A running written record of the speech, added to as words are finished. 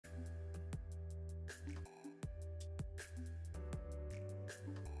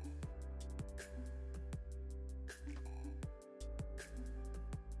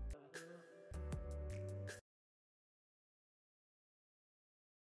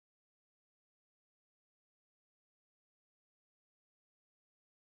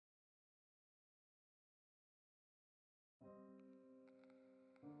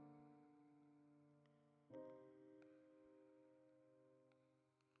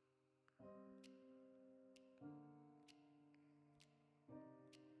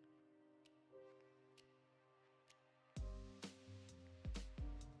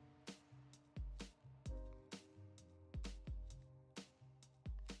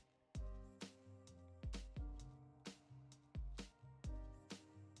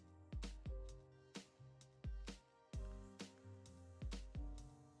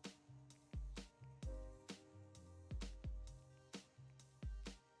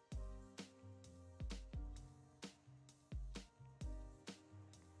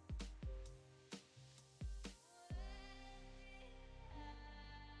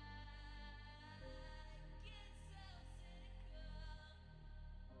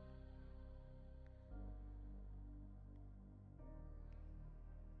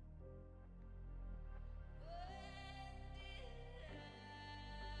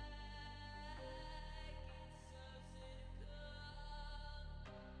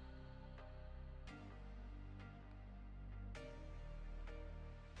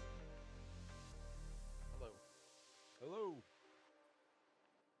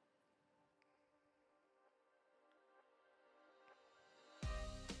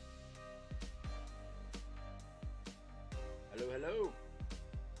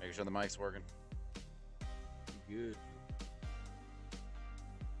Making sure the mic's working. Good.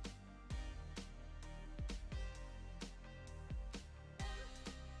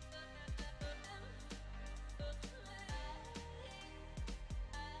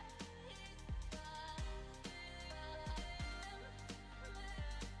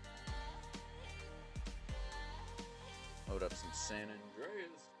 Load up some San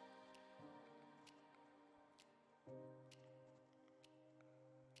Andreas.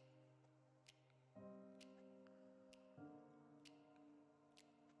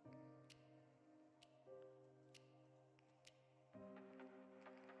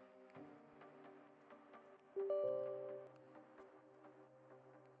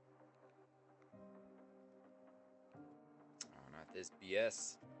 Oh, not this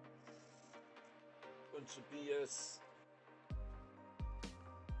BS. Bunch of BS.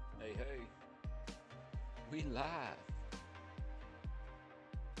 Hey, hey. We live.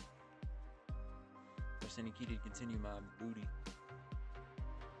 Press any key to continue my booty.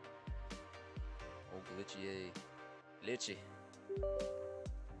 Oh, glitchy, glitchy.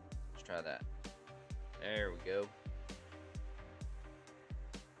 Let's try that. There we go.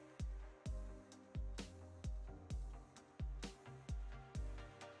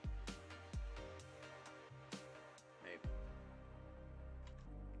 Maybe.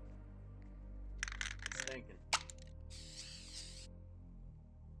 Just thinking.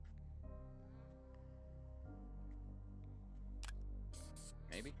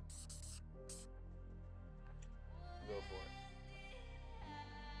 Maybe. Go for it.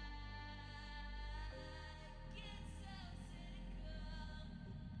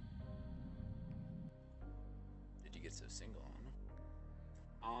 Did you get so single,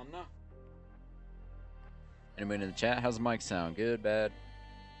 Anna? Anybody in the chat? How's the mic sound? Good, bad,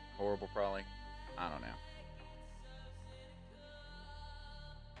 horrible, probably? I don't know.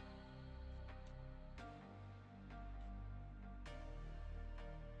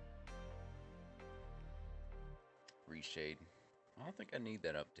 Reshade. I don't think I need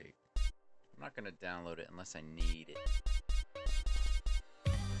that update. I'm not gonna download it unless I need it.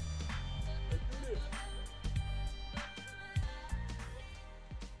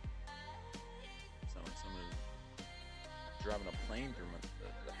 Sound like someone driving a plane through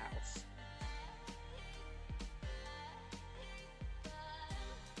the house.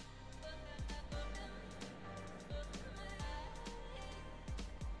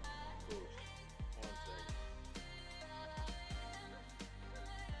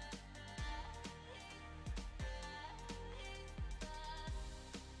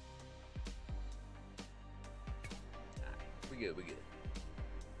 We good.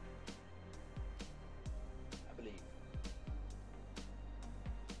 I believe.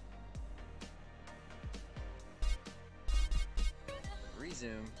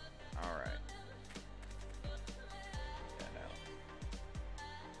 Resume. All right. Yeah, no.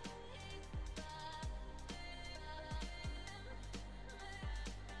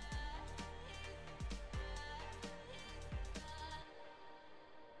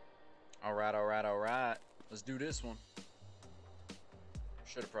 All right. Let's do this one.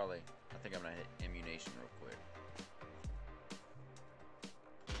 Should have probably. I think I'm gonna hit ammunition real quick.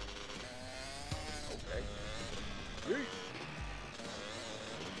 Okay. Yeet.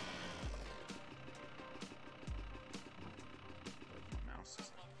 My mouse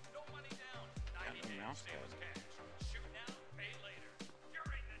is. Got no mouse pad.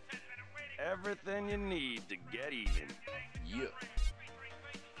 Everything you need to get even. Yeah.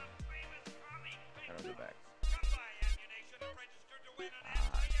 How do I go back?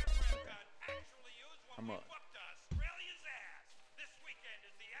 How much?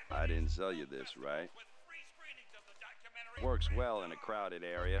 I didn't sell you this, right? Works well in a crowded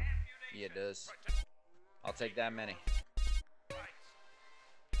area. Yeah, it does. I'll take that many.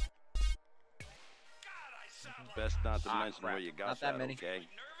 Best not to mention crap. where you got Not that many. okay?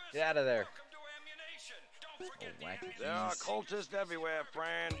 Get out of there. Oh, There are cultists everywhere,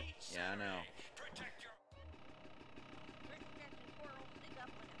 friend. Yeah, I know.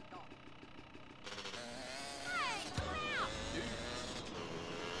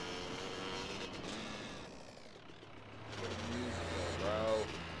 Bro.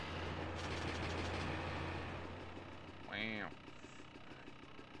 Wow.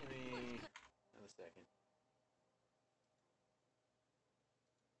 Give me another second.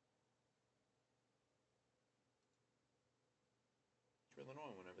 It's really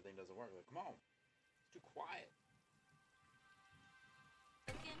annoying when everything doesn't work. Like, come on. It's too quiet.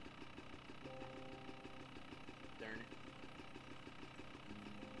 Darn it.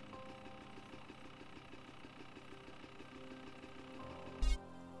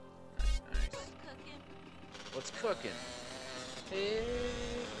 What's cooking? Hey,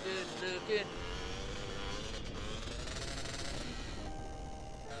 good looking.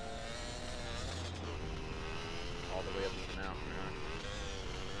 All the way up the mountain, huh?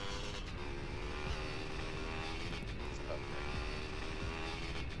 It's up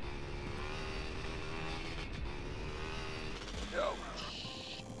there. Yo.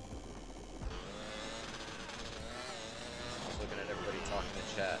 I was looking at everybody talking in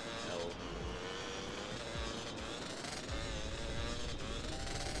chat. No.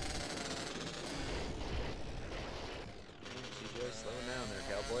 TJ, slowing down there,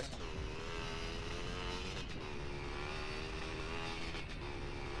 cowboy.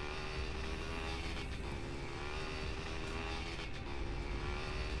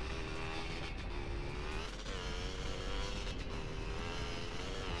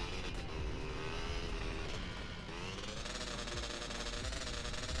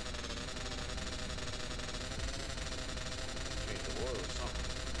 Change the oil or something.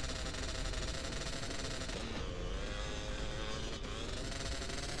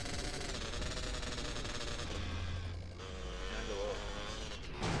 Can I go up?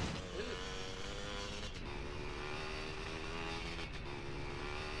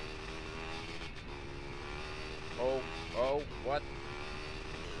 Oh, what?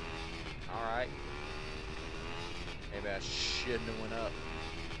 Alright. Maybe I shouldn't have went up.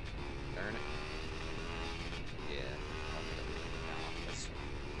 Darn it. Yeah. I'll get everything now. This one.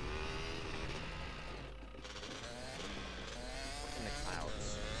 Look in the clouds.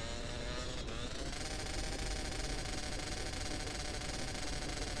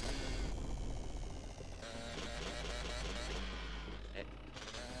 Hey.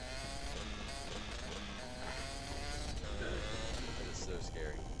 That is so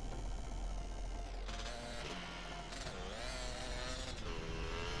scary.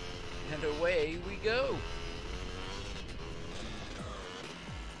 And away we go.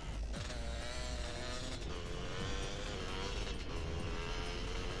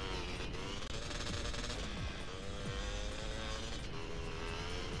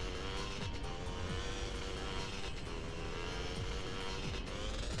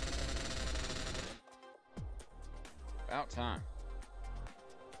 About time.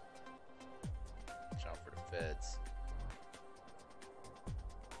 Watch out for the feds.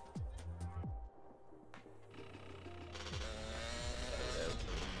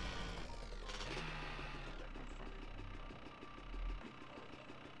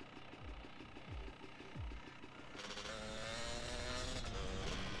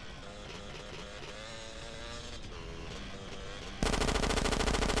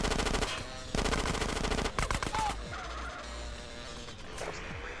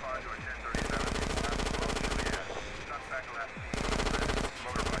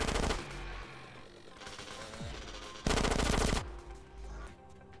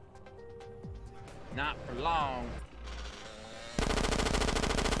 Not for long.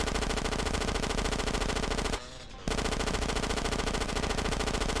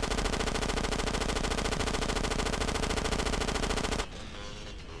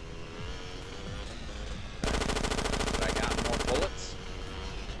 But I got more bullets.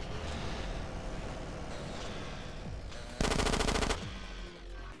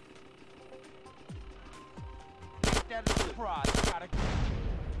 That is a prize. Gotta go.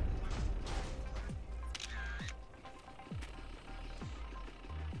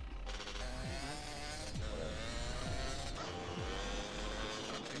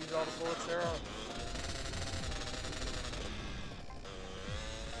 Use all the bullets there are.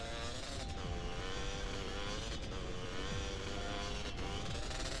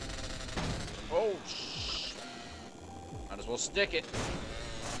 Oh, shh. Might as well stick it.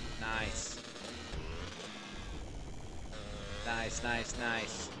 Nice. Nice, nice,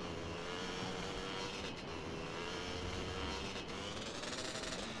 nice.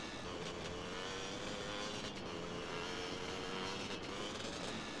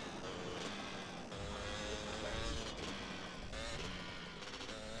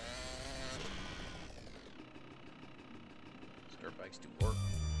 Dirt bikes do work.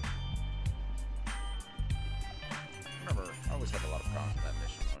 Remember, I always had a lot of problems with that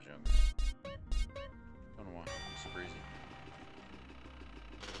mission when I was younger. Don't know why. It's super easy.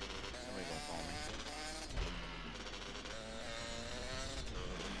 Somebody gonna call me.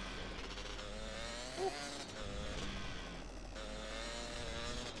 Woo.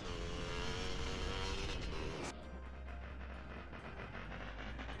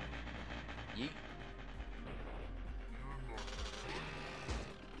 Yeet.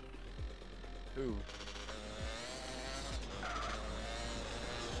 Who?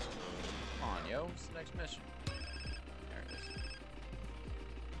 Come on, yo. What's the next mission?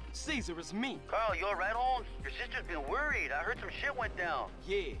 Caesar, it's me. Carl, you alright, Holmes? Your sister's been worried. I heard some shit went down.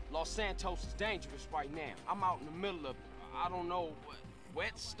 Yeah, Los Santos is dangerous right now. I'm out in the middle of, I don't know,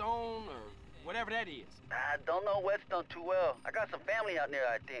 Whetstone or whatever that is. I don't know Whetstone too well. I got some family out there,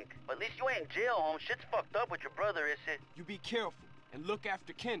 I think. But at least you ain't in jail, Holmes. Shit's fucked up with your brother, is it? You be careful and look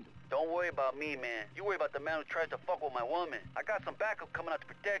after Kendall. Don't worry about me, man. You worry about the man who tries to fuck with my woman. I got some backup coming out to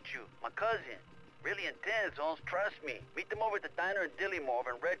protect you. My cousin. Really intense, Holmes. Trust me. Meet them over at the diner in Dillymore over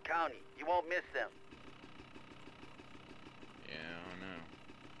in Red County. You won't miss them. Yeah, I know.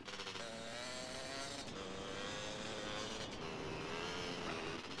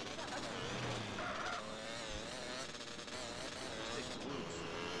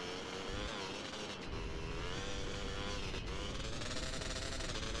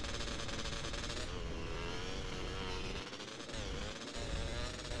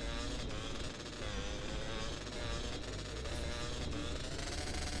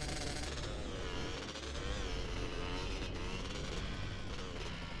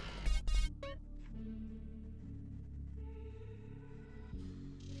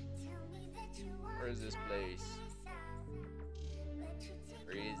 Where is this place?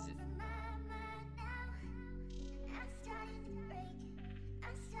 Where is it?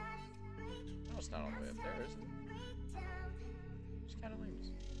 No, it's not all the way up there, is it? It's kind of lame.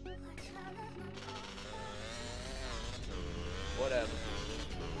 Whatever.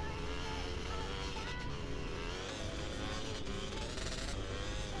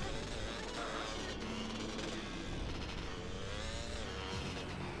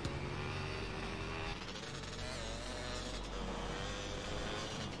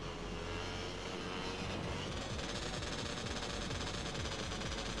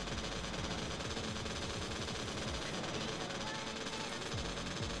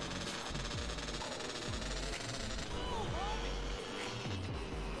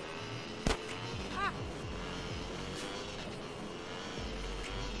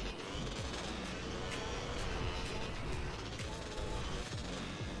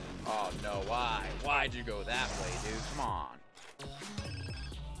 Oh no, why? Why'd you go that way, dude? Come on.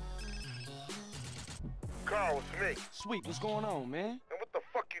 Carl, it's me. Sweet, what's going on, man? And what the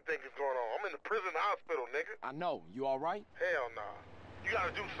fuck you think is going on? I'm in the prison hospital, nigga. I know, you all right? Hell nah. You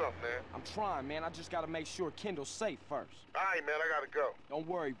gotta do something, man. I'm trying, man. I just gotta make sure Kendall's safe first. All right, man, I gotta go. Don't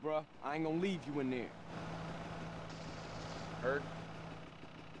worry, bruh. I ain't gonna leave you in there. Heard?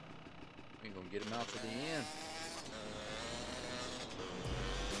 We ain't gonna get him out to the end.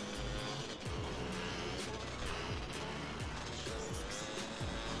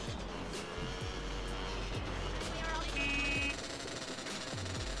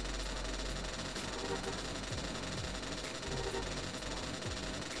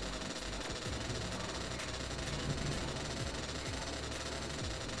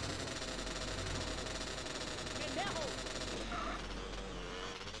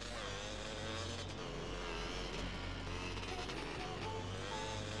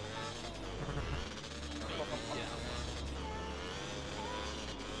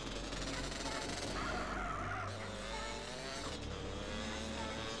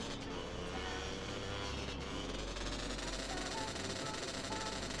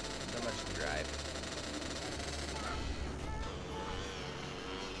 So much to drive.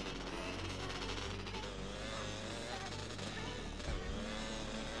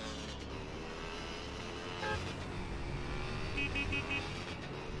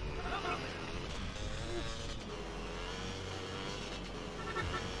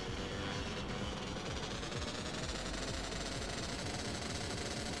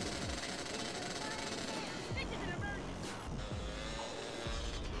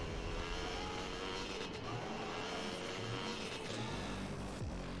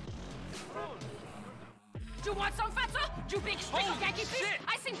 You want some, fatso? You big stringy Holy Yankee fish? shit!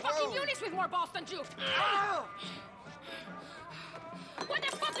 I seen fucking units with more balls than you. What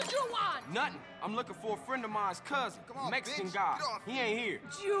the fuck did you want? Nothing. I'm looking for a friend of mine's cousin, Come on, Mexican bitch. guy. Get off He ain't here.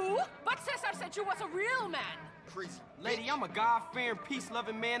 You? But Cesar said you was a real man. Crazy. Lady, I'm a God-fearing,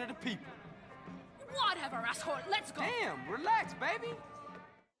 peace-loving man of the people. Whatever, asshole. Let's go. Damn, relax, baby.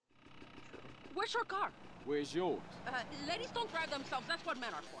 Where's your car? Where's yours? Ladies don't drive themselves. That's what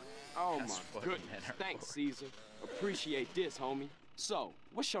men are for. Oh That's my what goodness. men are Thanks, for. Caesar. Appreciate this, homie. So,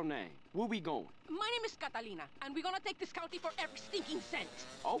 what's your name? Where we going? My name is Catalina, and we're gonna take this county for every stinking cent.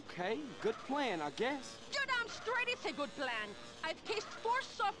 Okay, good plan, I guess. You're damn straight it's a good plan. I've cased 4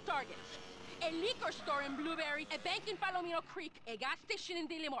 soft targets. A liquor store in Blueberry, a bank in Palomino Creek, a gas station in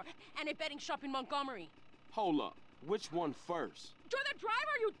Dillymore, and a betting shop in Montgomery. Hold up. Which one first? You're the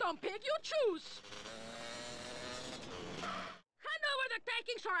driver, you dumb pig. You choose. Hand over with the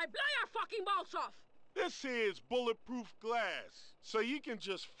takings or I blow your fucking balls off! This here is bulletproof glass, so you can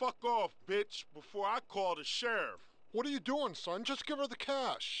just fuck off, bitch, before I call the sheriff. What are you doing, son? Just give her the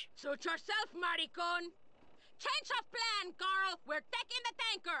cash. Suit yourself, maricon. Change of plan, Carl. We're taking the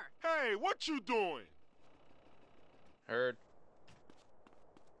tanker. Hey, what you doing? Heard.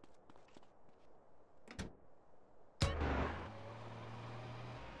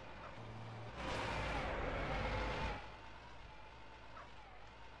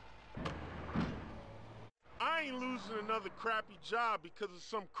 I ain't losing another crappy job because of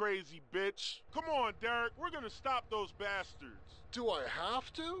some crazy bitch. Come on, Derek, we're gonna stop those bastards. Do I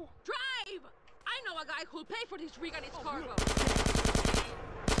have to? Drive! I know a guy who'll pay for this rig and its cargo.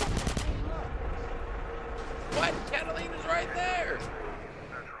 What? Catalina's right there.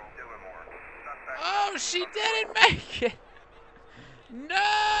 Oh, she didn't make it.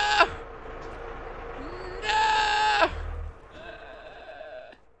 No. No.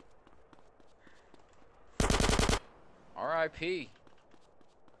 R.I.P.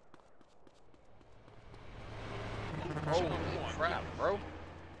 Holy crap, bro.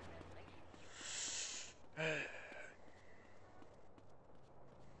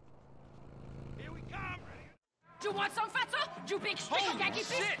 Here we come! Do you want some, fatso? You big stick of Yankee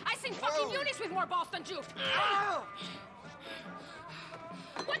fish? I seen fucking units with more balls than you.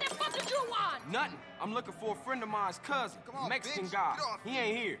 What the fuck did you want? Nothing. I'm looking for a friend of mine's cousin, on, Mexican bitch. guy. Get off. He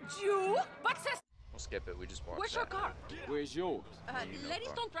ain't here. You? But says... We'll skip it. We just watched Where's your that. car? Where's yours?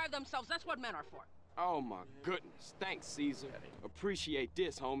 Ladies don't drive themselves. That's what men are for. Oh my goodness. Thanks, Caesar. Appreciate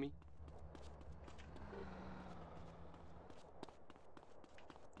this, homie.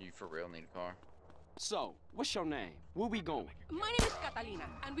 You for real need a car? So, what's your name? Where we going? My name is Catalina,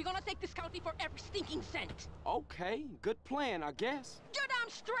 and we're gonna take this county for every stinking cent. Okay, good plan, I guess. You're damn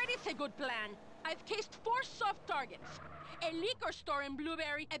straight it's a good plan. I've cased 4 soft targets. A liquor store in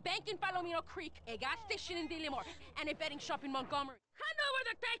Blueberry, a bank in Palomino Creek, a gas station in Dillimore, and a betting shop in Montgomery. Hand over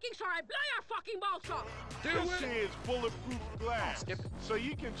the takings or I blow your fucking balls off! This here is bulletproof glass, Skip it. so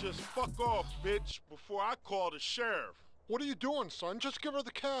you can just fuck off, bitch, before I call the sheriff. What are you doing, son? Just give her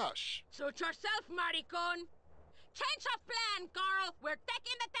the cash. Suit yourself, maricon. Change of plan, Carl. We're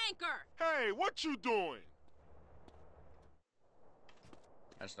taking the tanker. Hey, what you doing?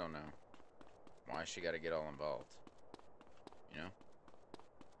 I just don't know why she got to get all involved. You know?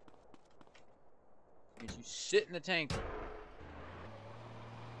 Because you sit in the tank.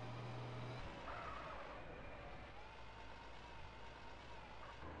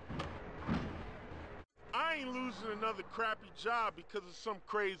 I ain't losing another crappy job because of some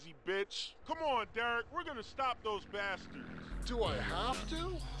crazy bitch. Come on, Derek, we're gonna stop those bastards. Do I have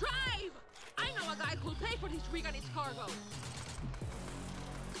to? Drive! I know a guy who'll pay for this rig and its cargo.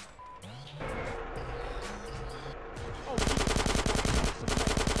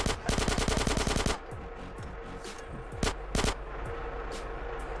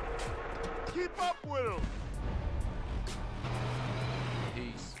 Keep up with him.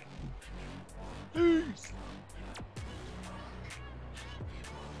 Peace. Peace.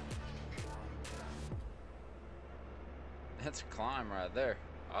 That's a climb right there.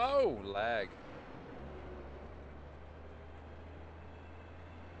 Oh, lag.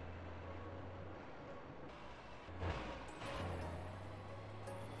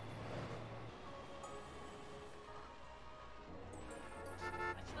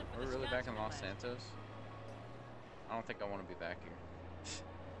 We're really back in Los Santos? I don't think I want to be back here.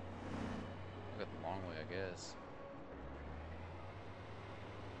 I'll go the long way, I guess.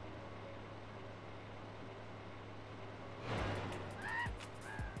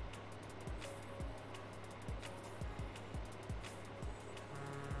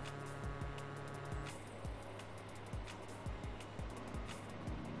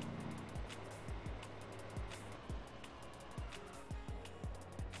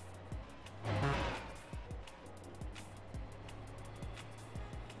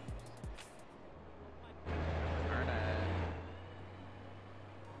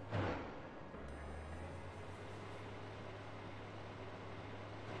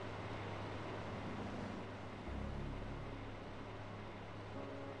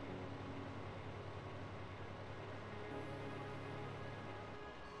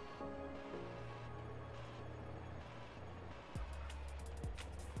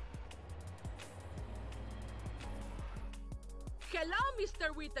 Hello,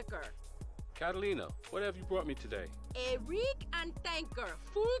 Mr. Whitaker. Catalina, what have you brought me today? A rig and tanker,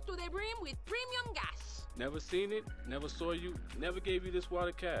 full to the brim with premium gas. Never seen it, never saw you, never gave you this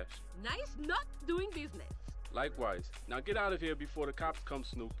water cash. Nice not doing business. Likewise. Now get out of here before the cops come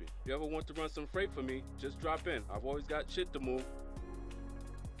snooping. If you ever want to run some freight for me, just drop in. I've always got shit to move.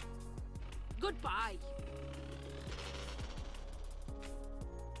 Goodbye.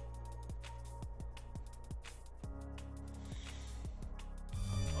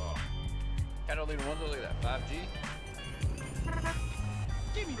 Oh. Cat don't even wonder, look at that, 5G.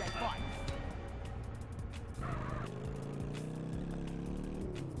 Give me that bike.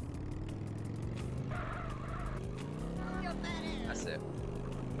 That's it.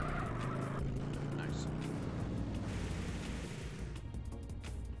 Nice.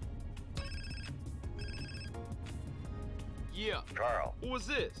 Yeah. Carl, Who is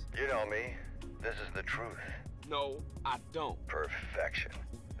this? you know me. This is the truth. No, I don't. Perfection.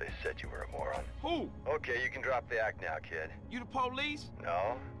 They said you were a moron. Who? Okay, you can drop the act now, kid. You the police?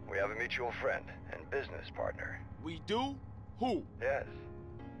 No, we have a mutual friend and business partner. We do? Who? Yes.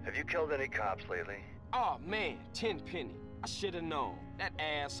 Have you killed any cops lately? Oh man, Tenpenny. I should have known. That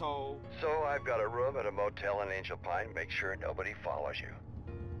asshole. So I've got a room at a motel in Angel Pine. Make sure nobody follows you.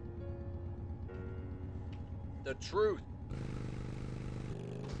 The truth.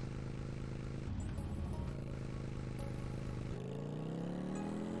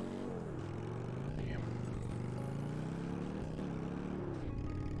 Damn.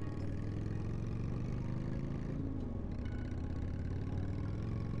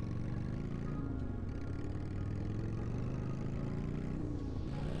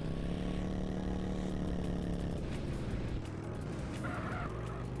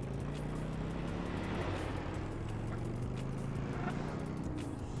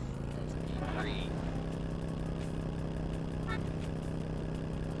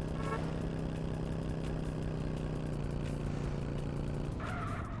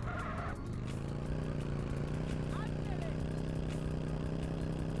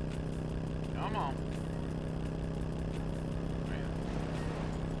 Come on.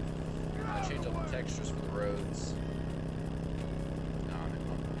 I changed all the textures for the roads. No, they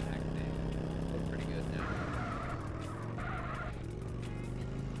look back there. Look pretty good now.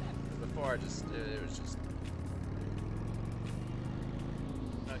 Before it was just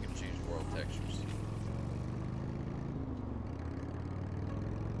not gonna change world textures.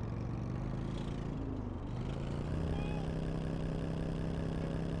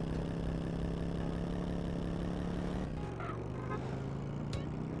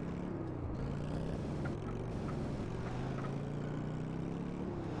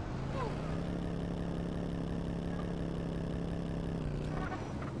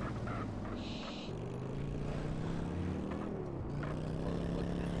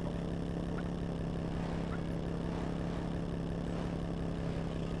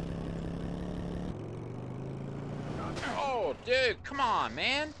 Oh, dude, come on,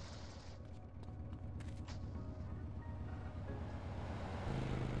 man.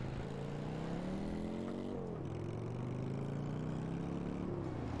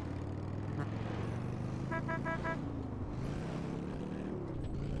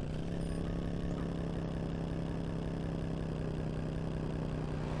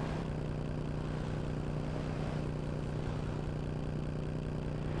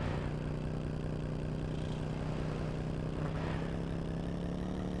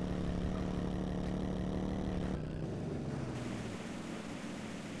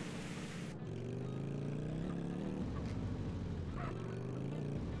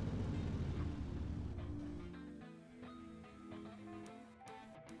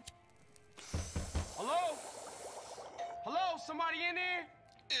 Hello? Hello? Somebody in there?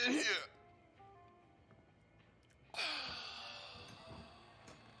 In here.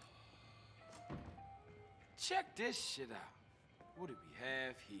 Check this shit out. What do we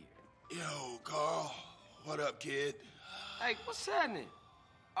have here? Yo, Carl. What up, kid? Hey, what's happening?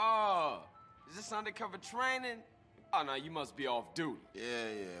 Is this undercover training? Oh, no, you must be off duty.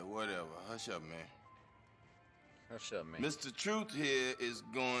 Yeah, whatever. Hush up, man. Hush up, man. Mr. Truth here is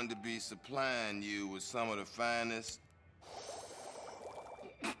going to be supplying you with some of the finest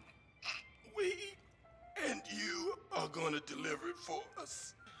weed, and you are going to deliver it for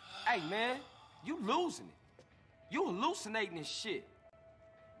us. Hey, man, you losing it. You hallucinating this shit.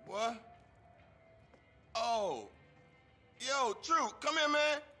 What? Oh. Yo, Truth, come here,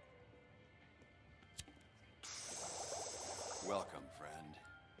 man. Welcome, friend.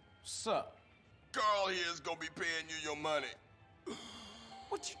 What's up? Carl here is going to be paying you your money.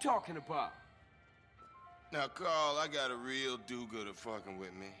 What you talking about? Now, Carl, I got a real do-gooder fucking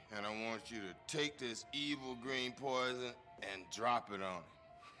with me, and I want you to take this evil green poison and drop it on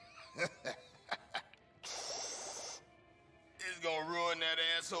him. It's gonna ruin that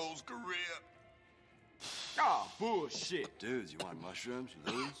asshole's career. Oh, bullshit. Dudes, you want mushrooms,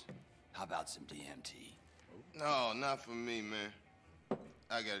 loons? How about some DMT? No, not for me, man.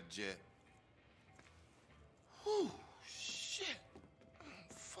 I got a jet. Whew, shit. I'm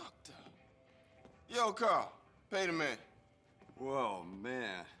fucked up. Yo, Carl, pay the man. Whoa,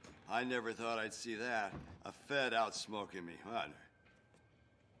 man. I never thought I'd see that. A Fed out smoking me, huh?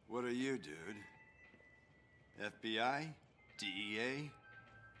 What are you, dude? FBI? DEA?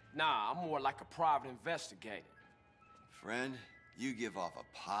 Nah, I'm more like a private investigator. Friend, you give off a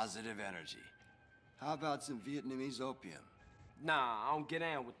positive energy. How about some Vietnamese opium? Nah, I don't get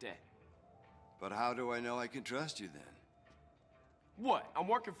down with that. But how do I know I can trust you then? What, I'm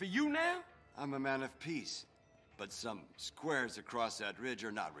working for you now? I'm a man of peace. But some squares across that ridge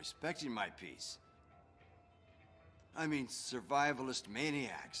are not respecting my peace. I mean, survivalist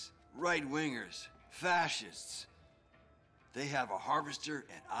maniacs, right-wingers, fascists. They have a harvester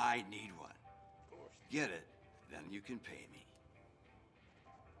and I need one. Get it, then you can pay me.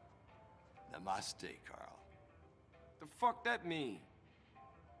 Namaste, Carl. The fuck that mean?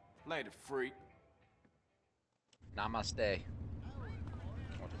 Later, freak. Namaste.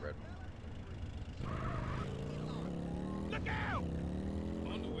 Want the red one? Look out!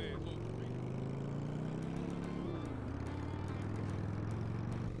 Underwear, look.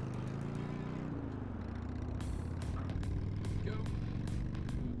 Go.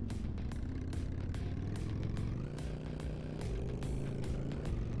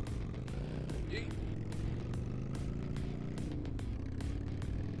 Yeet.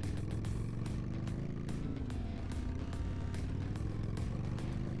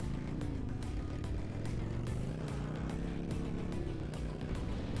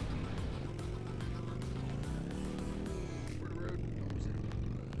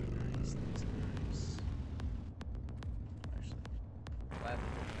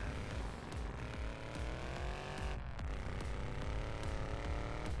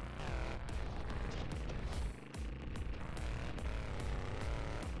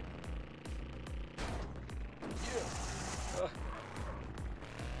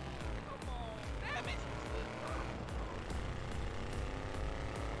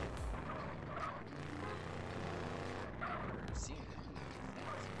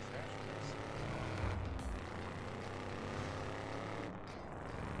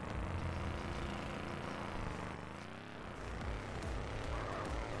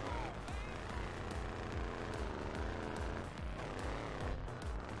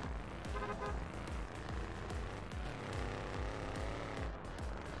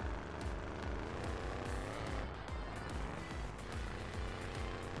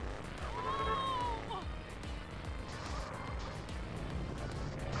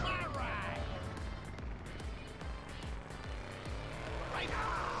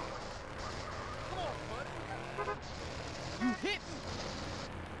 You hit me!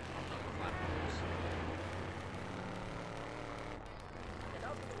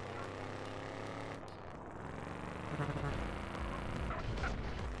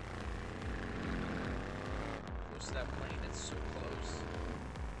 Close to that plane, it's so close.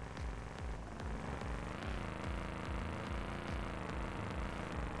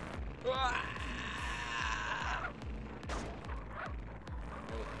 Ah!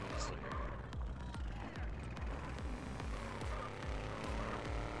 Oh, it's still here.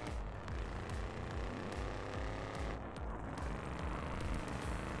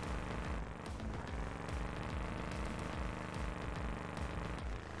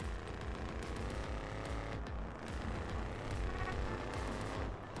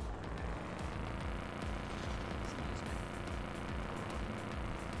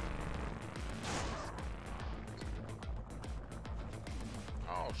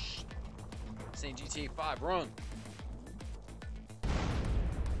 Oh, shit. This ain't GTA 5, run.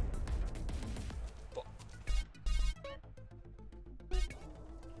 Fuck.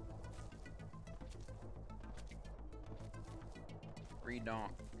 Redonk.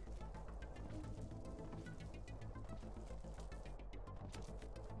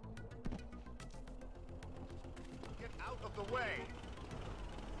 Get out of the way!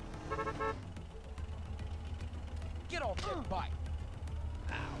 Get off that bike!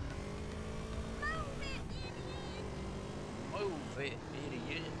 Move it,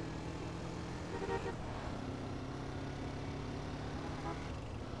 idiot.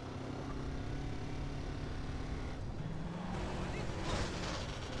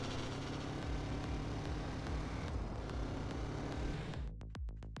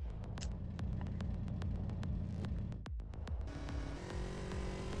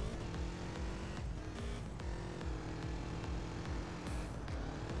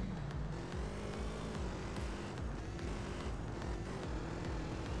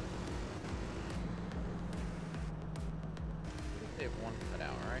 They have one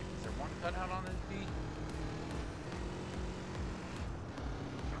cutout, right? Is there one cutout on this beat?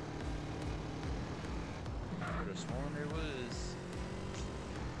 have sworn there was.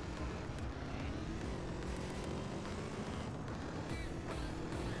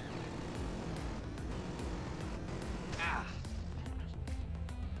 Ah!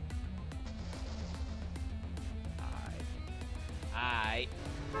 Aight.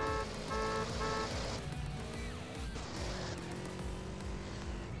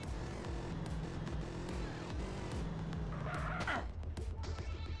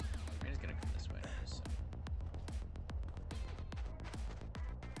 He's gonna come this way. So.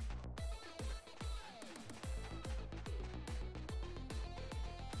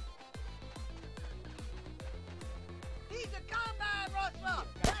 He's a combine rustler!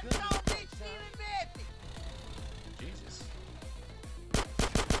 That's all big stealing Betsy! Jesus.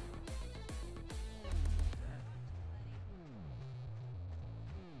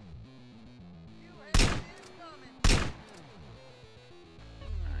 You had this coming.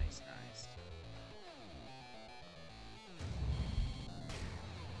 Nice, nice.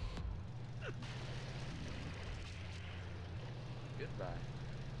 Goodbye.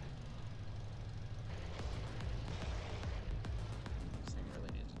 This thing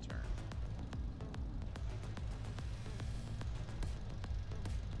really needs to turn.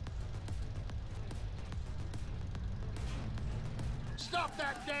 Stop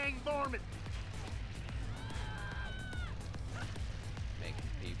that dang varmint! Making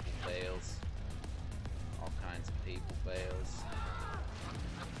people fails. All kinds of people fails.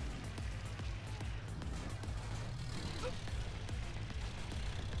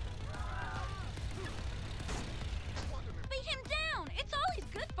 Beat him down! It's all he's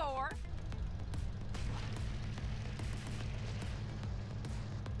good for!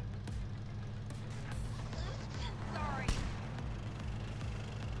 Sorry.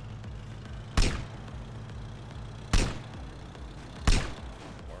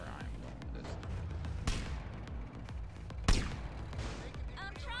 Where I am going with this.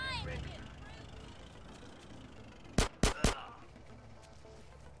 I'm trying to get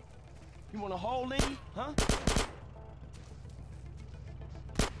You want a hole in, huh?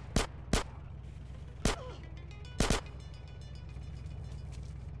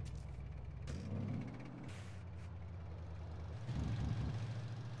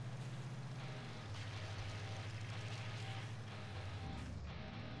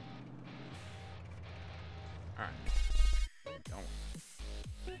 Alright. Where are we going?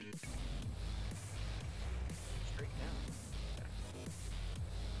 Straight down. Okay.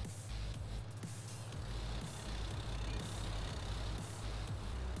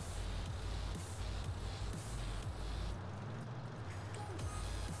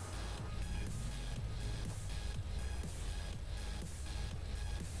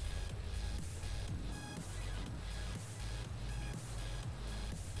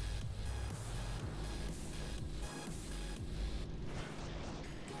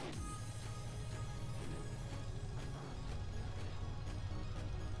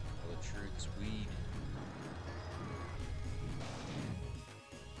 Well, the truth's weed.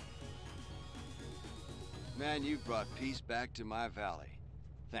 Man, you've brought peace back to my valley.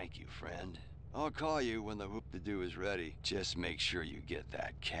 Thank you, friend. I'll call you when the whoop-de-doo is ready. Just make sure you get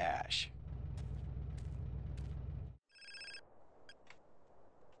that cash.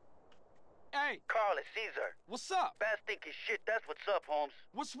 Hey, Carl, it's Caesar. what's up? Fast thinking shit, that's what's up, Holmes.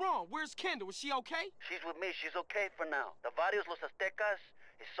 What's wrong? Where's Kendall? Is she okay? She's with me, she's okay for now. The Varios Los Aztecas,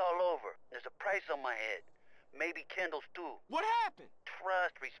 it's all over. There's a price on my head. Maybe Kendall's too. What happened?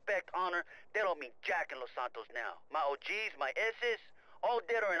 Trust, respect, honor, they don't mean jack in Los Santos now. My OGs, my S's, all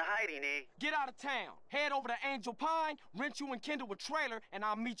dead or in hiding, eh? Get out of town. Head over to Angel Pine, rent you and Kendall a trailer, and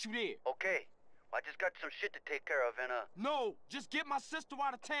I'll meet you there. Okay. Well, I just got some shit to take care of, and No, just get my sister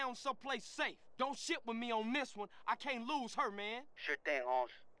out of town someplace safe. Don't shit with me on this one. I can't lose her, man. sure thing,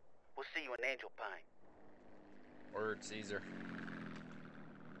 Holmes. We'll see you in Angel Pine. Word, Caesar.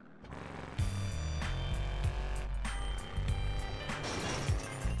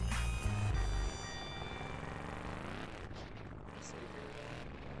 Save here, though?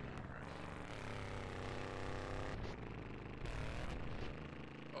 Alright.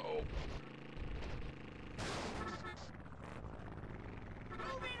 Oh.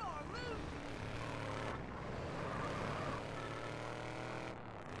 Move it or lose!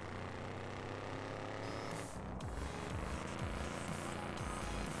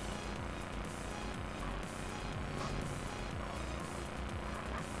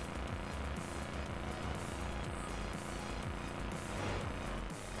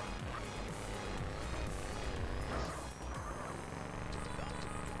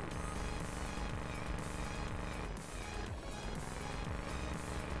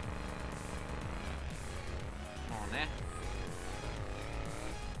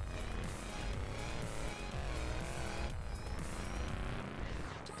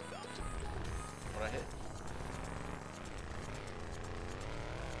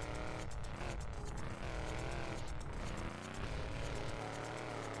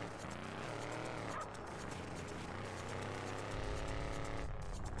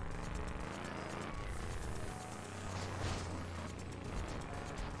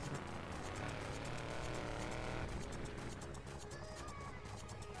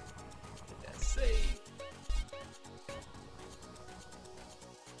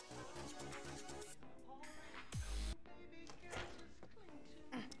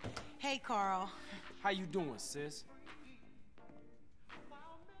 Hey, Carl. How you doing, sis?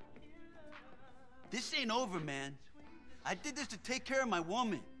 This ain't over, man. I did this to take care of my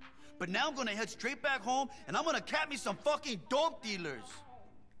woman. But now I'm gonna head straight back home and I'm gonna cap me some fucking dope dealers.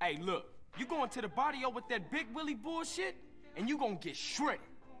 Hey, look, you going to the barrio with that Big Willie bullshit, and you gonna get shredded.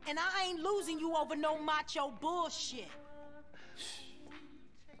 And I ain't losing you over no macho bullshit.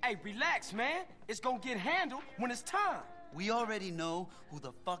 Hey, relax, man. It's gonna get handled when it's time. We already know who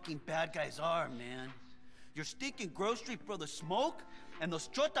the fucking bad guys are, man. Your stinking grocery brother Smoke and those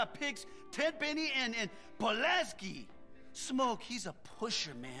Chota pigs, Ted Benny and Pulaski. Smoke, he's a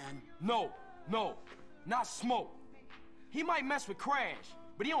pusher, man. No, not Smoke. He might mess with Crash,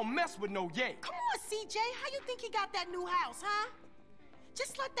 but he don't mess with no Ye. Come on, CJ. How you think he got that new house, huh?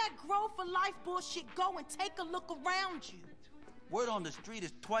 Just let that grow for life bullshit go and take a look around you. Word on the street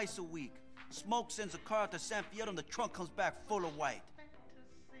is twice a week. Smoke sends a car out to San Fierro and the trunk comes back full of white.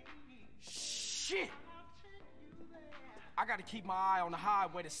 Shit! I gotta keep my eye on the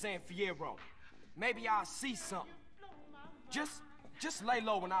highway to San Fierro. Maybe I'll see something. Just lay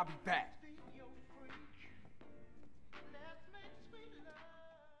low and I'll be back.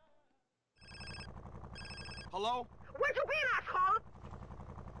 Hello? Where'd you been, asshole?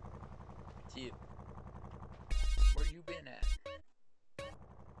 It's you. Where you been at?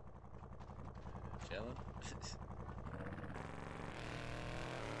 Chilling?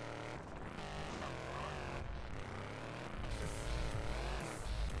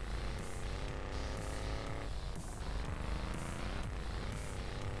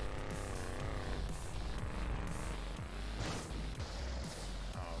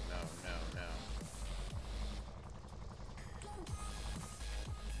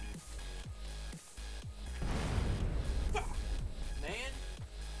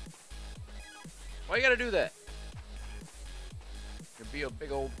 Why you gotta do that? Could be a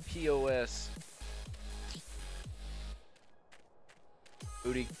big old POS.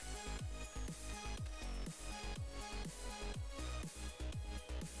 Booty.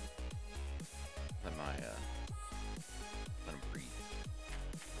 Let him breathe.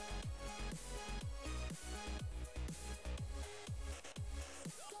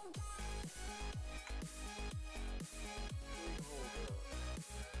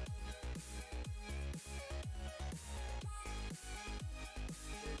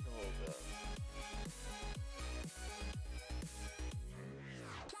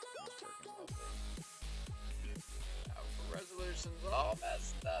 Resolution's all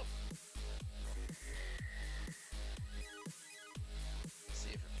messed up. Let's see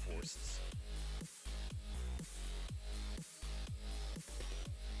if it forces.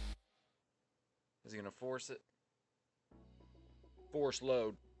 Is he gonna force it? Force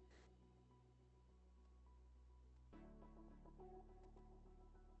load.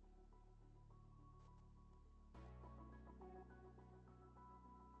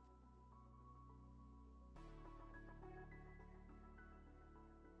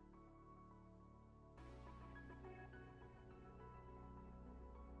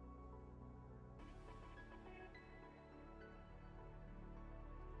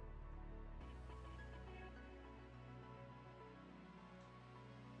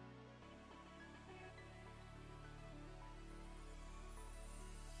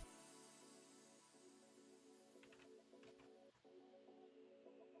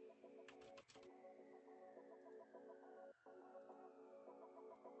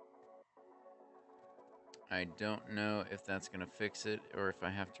 I don't know if that's gonna fix it or if I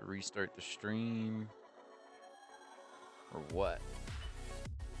have to restart the stream or what.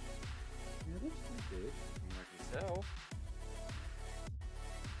 Yeah, that's pretty good. I can tell.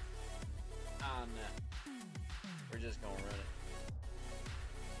 Ah, no. We're just gonna run it.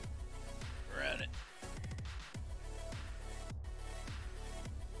 Run it.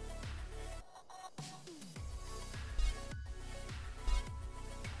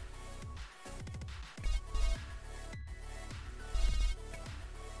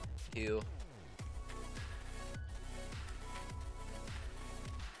 Heal.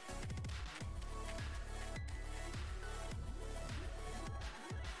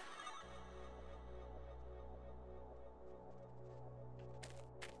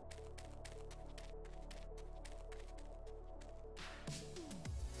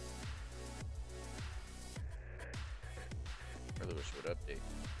 Really wish it would update.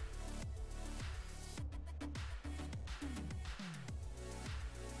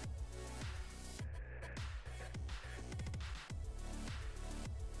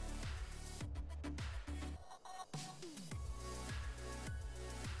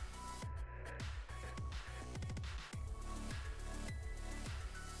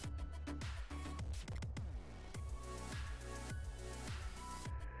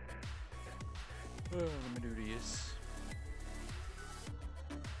 Let me do this.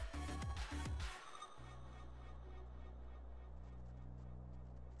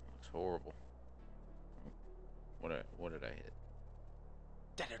 Looks horrible. What did I hit?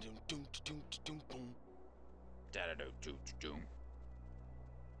 Da-da-dum-dum-dum-dum-dum. Da-da-do-do-do-doom.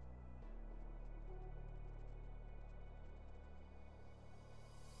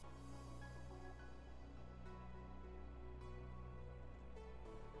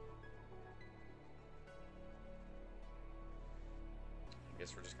 I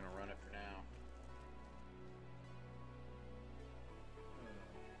guess we're just gonna run it for now.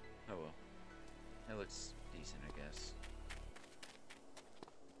 Oh well. That looks decent, I guess.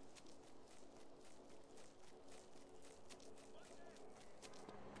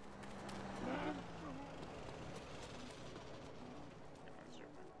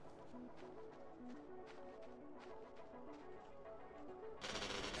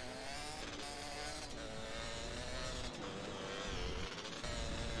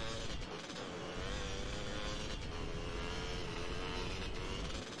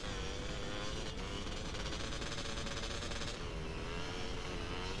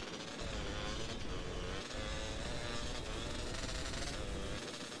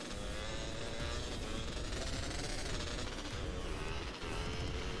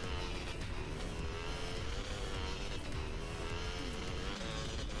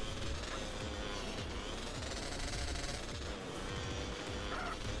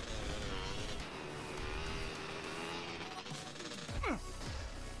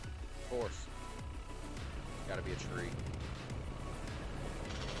 Of course. Gotta be a tree.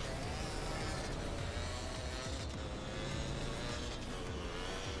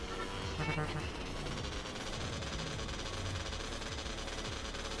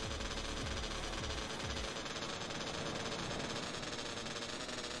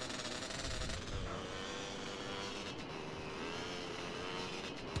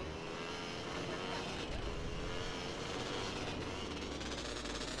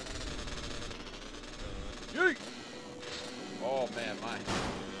 Yeet! Oh man, mine.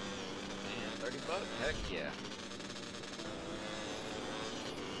 Man, 30 bucks? Heck yeah.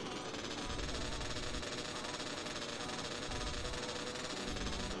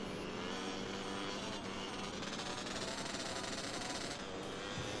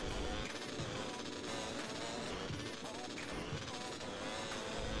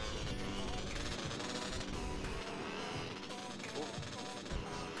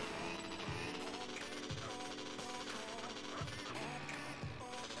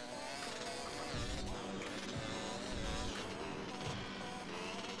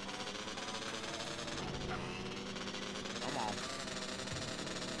 Come on.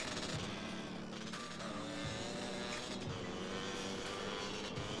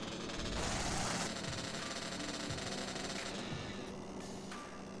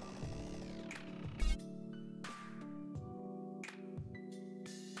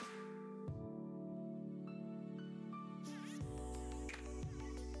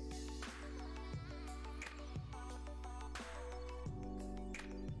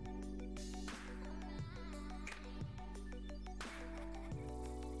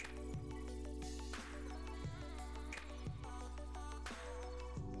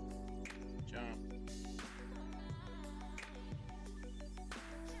 Jump.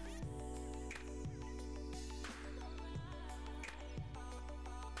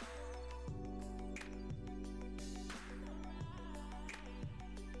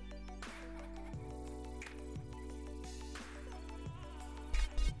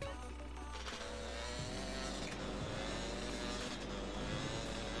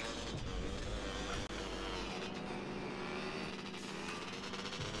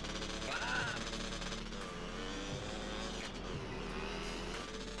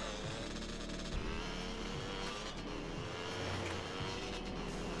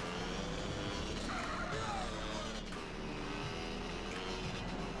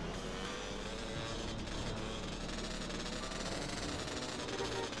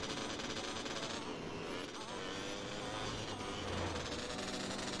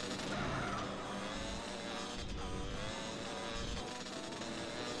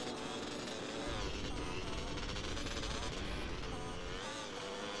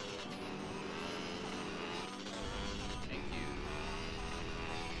 Thank you.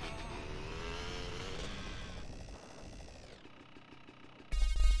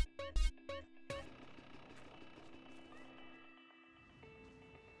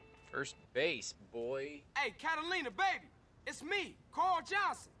 First base, boy. Hey, Catalina, baby. It's me, Carl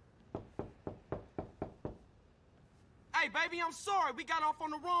Johnson. Hey, baby, I'm sorry. We got off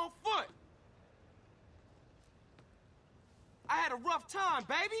on the wrong foot. I had a rough time,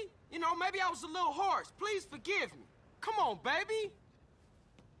 baby. You know, maybe I was a little harsh. Please forgive me. Come on, baby.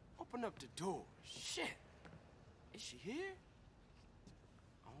 Open up the door. Shit. Is she here?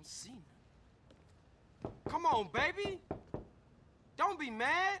 I don't see her. Come on, baby. Don't be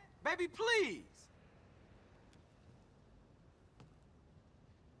mad. Baby, please.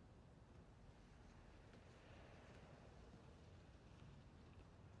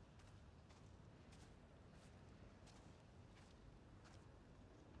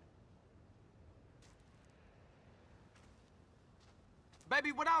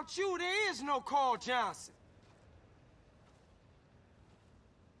 Baby, without you, there is no Carl Johnson.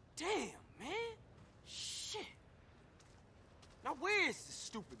 Damn, man. Shit. Now, where is this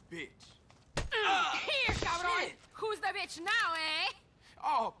stupid bitch? Here, cabrón. Shit. Who's the bitch now, eh?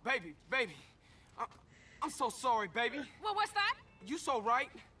 Oh, baby. I'm so sorry, baby. What was that? You so right.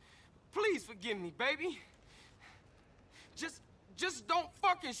 Please forgive me, baby. Just don't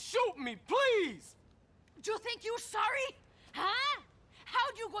fucking shoot me, please. Do you think you're sorry? Huh? How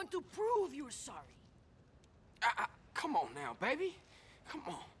you going to prove you're sorry? Come on now, baby. Come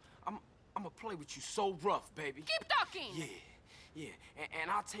on. I'm gonna play with you so rough, baby. Keep talking. Yeah. And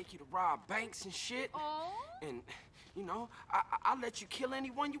I'll take you to rob banks and shit. Oh? And, you know, I'll let you kill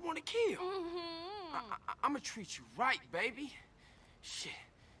anyone you want to kill. Mm-hmm. I'm gonna treat you right, baby. Shit.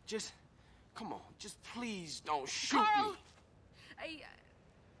 Just, come on. Just please don't shoot Carl, me.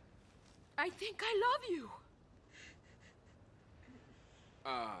 I think I love you.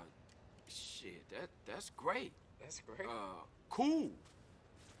 Shit, that's great. That's great. Cool.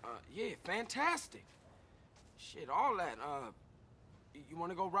 Yeah, fantastic. Shit, all that, you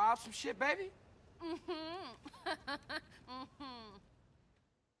wanna go rob some shit, baby? Mm-hmm.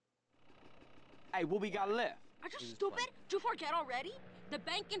 Hey, what we got left? Are you stupid? Did you forget already? The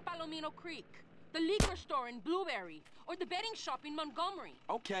bank in Palomino Creek, the liquor store in Blueberry, or the betting shop in Montgomery.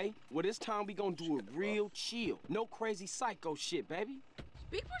 Okay, well, this time we gonna do it real chill. No crazy psycho shit, baby.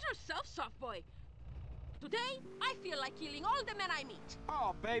 Speak for yourself, soft boy. Today, I feel like killing all the men I meet.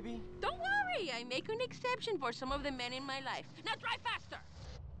 Oh, baby. Don't worry, I make an exception for some of the men in my life. Now drive faster!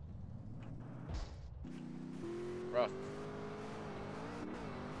 Rough.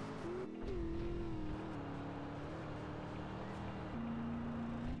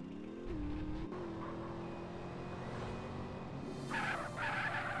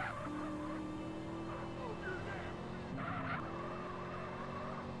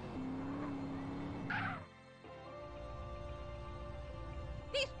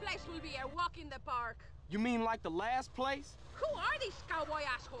 This place will be a walk in the park. You mean like the last place? Who are these cowboy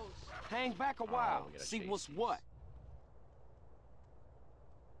assholes? Hang back a while, we gotta see chase what's these. what.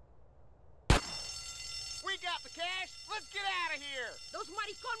 We got the cash. Let's get out of here. Those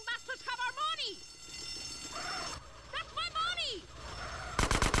maricon bastards have our money! That's my money!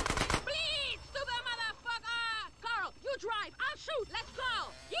 Please, to the motherfucker! Carl, you drive. I'll shoot. Let's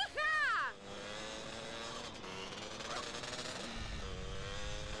go. Yeehaw!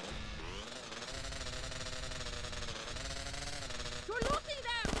 You're losing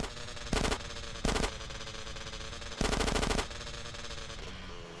them!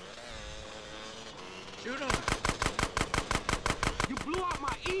 Shoot him! You blew out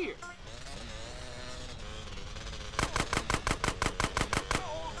my ear!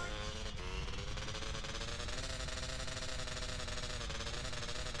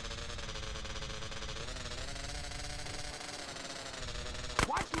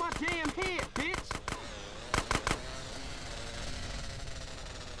 Watch my damn head, bitch!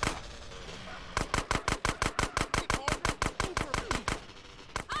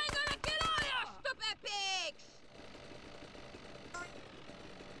 I'm gonna kill all you stupid pigs!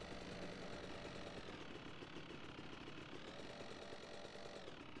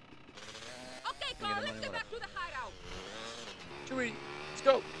 Okay, Carl, let's get back to the hideout. Chewie, let's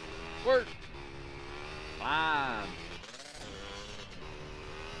go. Work. Climb.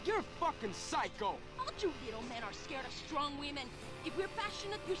 You're fucking psycho! All you little men are scared of strong women. If we're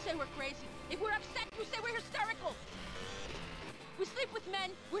passionate, you say we're crazy. If we're upset, you say we're hysterical. We sleep with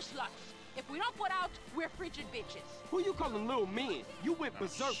men, we're sluts. If we don't put out, we're frigid bitches. Who you calling little men? You went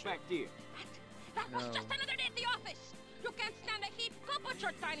berserk back there. That was just another day at the office. You can't stand the heat, go put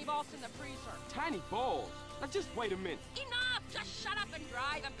your tiny balls in the freezer. Tiny balls? Now just wait a minute. Enough! Just shut up and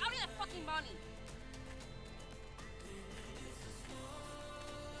drive. I'm counting the fucking money.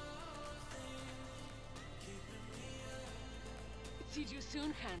 See you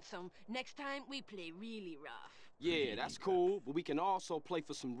soon, handsome. Next time, we play really rough. Yeah, that's cool, but we can also play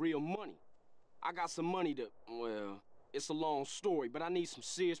for some real money. I got some money to, well, It's a long story, but I need some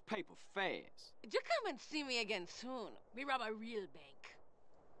serious paper fast. You come and see me again soon. We rob a real bank.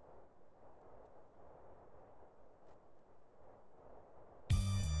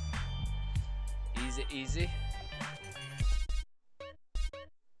 Easy, easy.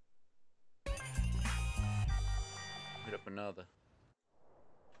 Hit up another.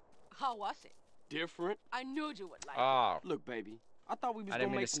 How was it? Different. I knew you would like Oh. it. Look, baby, I thought we was I gonna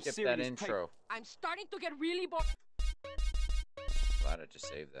didn't mean make to some skip serious that intro. paper. I'm starting to get really bored. Glad I just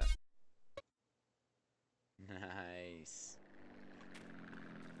saved that. Nice.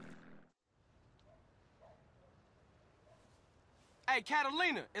 Hey,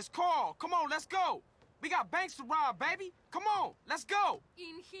 Catalina, it's Carl. Come on, let's go. We got banks to rob, baby. Come on, let's go.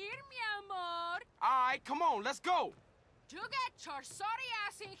 In here, mi amor. All right, come on, let's go. You get your sorry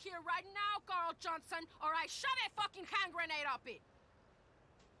ass in here right now, Carl Johnson, or I shove a fucking hand grenade up it.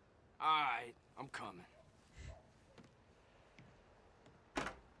 All right, I'm coming.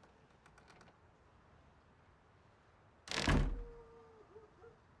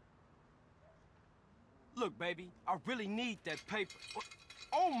 Look, baby, I really need that paper.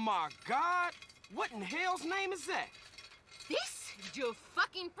 Oh, my God. What in hell's name is that? This, you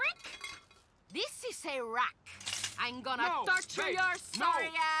fucking prick? This is a rack. I'm gonna No, torture baby, your sorry no,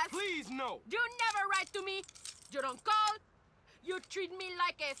 ass. please, no. You never write to me. You don't call. You treat me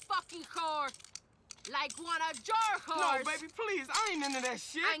like a fucking whore. Like one of your whores. No, baby, please, I ain't into that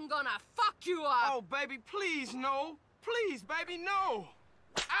shit. I'm gonna fuck you up. Oh, baby, please, no. Please, baby, no.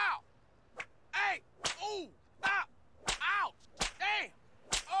 Ow. Hey. Ooh. Ow. Ow. Damn.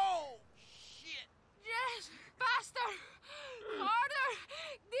 Oh, shit. Yes. Faster. Harder.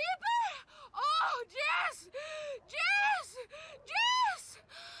 Deeper. Oh, yes. Yes. Yes.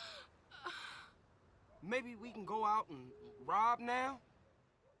 Maybe we can go out and rob now?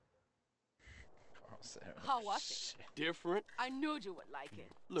 How was it? Different. I knew you would like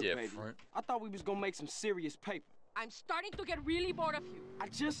it. Look, baby, Different. I thought we was gonna make some serious paper. I'm starting to get really bored of you. I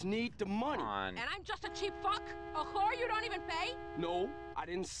just need the money. Come on. And I'm just a cheap fuck? A whore you don't even pay? No, I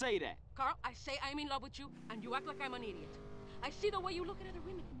didn't say that. Carl, I say I'm in love with you, and you act like I'm an idiot. I see the way you look at other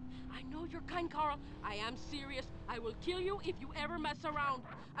women. I know you're kind, Carl. I am serious. I will kill you if you ever mess around.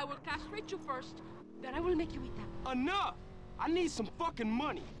 I will castrate you first, then I will make you eat them. Enough! I need some fucking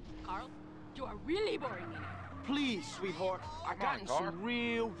money. Carl, you are really boring me now. Please, sweetheart. I got in Carl. some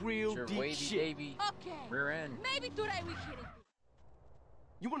real Your deep wavy shit. baby Okay. rear end. Maybe today we hit it.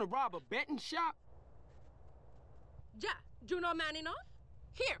 You wanna rob a betting shop? Yeah, you know man enough?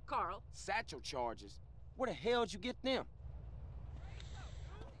 Here, Carl. Satchel charges. Where the hell'd you get them?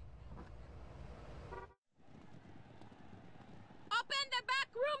 Open the back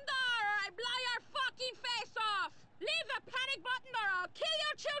room door or I blow your fucking face off! Leave the panic button or I'll kill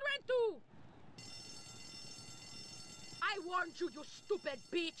your children too! I warned you, you stupid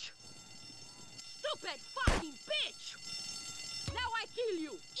bitch! Stupid fucking bitch! Now I kill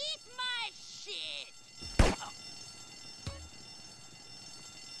you! Eat my shit!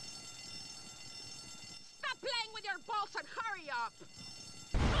 Stop playing with your balls and hurry up!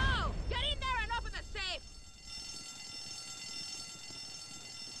 Go! Get in there and open the safe!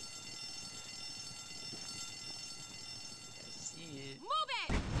 Move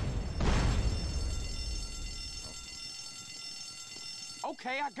it!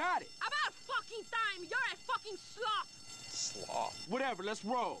 Okay, I got it. About fucking time! You're a fucking sloth! Sloth. Whatever, let's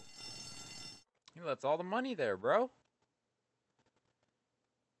roll. He left all the money there, bro.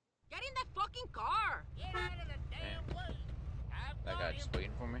 Get in the fucking car! Get out of the damn way! That guy just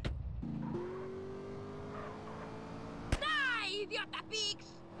waiting for me. Die, idiota pigs!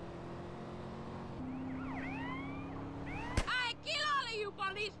 I kill all of you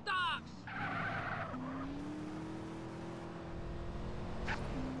police dogs!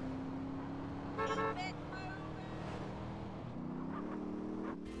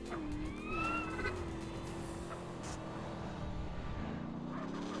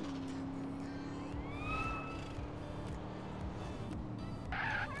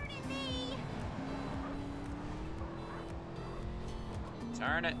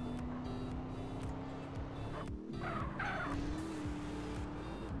 Turn it.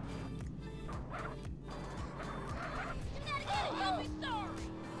 You'll be sorry!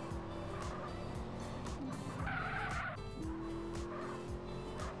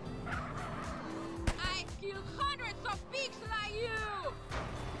 I killed hundreds of pigs like you!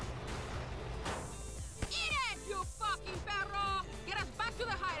 Eat it, you fucking perro! Get us back to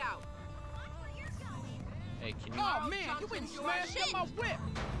the hideout! Hey, can you? Oh, man, you been smashing my whip.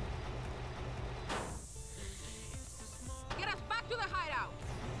 Get us back to the hideout!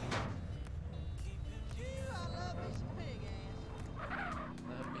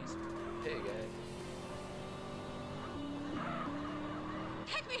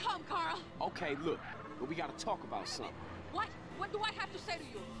 Okay, look, but we gotta talk about something. What? What do I have to say to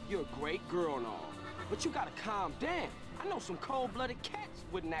you? You're a great girl and all, but you gotta calm down. I know some cold-blooded cats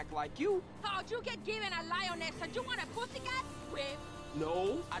wouldn't act like you. Thought you get given a lioness and you want a pussycat? Whip.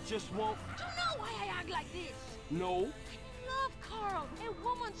 No, I just want... You know why I act like this? No. Love, Carl. A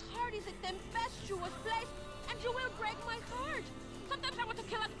woman's heart is a tempestuous place, and you will break my heart. Sometimes I want to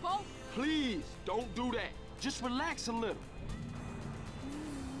kill us both. Please, don't do that. Just relax a little.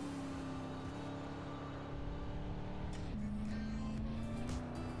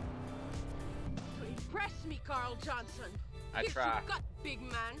 To impress me, Carl Johnson. I Here's try. your gut, big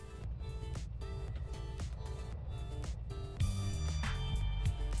man.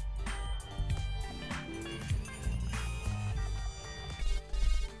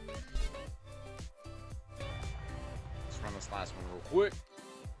 Let's run this last one real quick.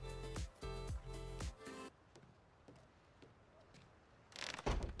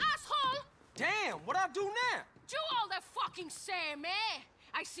 Asshole! Damn, what I do now? Do all the fucking same, eh?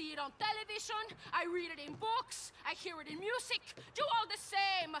 I see it on television, I read it in books, I hear it in music. Do all the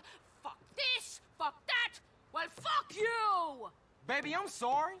same. Fuck this, fuck that. Well, fuck you! Baby, I'm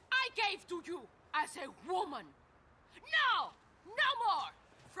sorry. I gave to you as a woman. No! No more!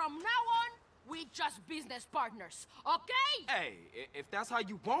 From now on, we just business partners, okay? Hey, if that's how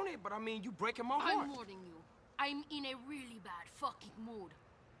you want it, but I mean, you breaking my heart. I'm warning you. I'm in a really bad fucking mood.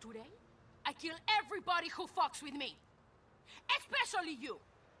 Today, I kill everybody who fucks with me. Especially you.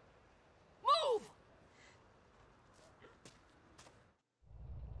 Move!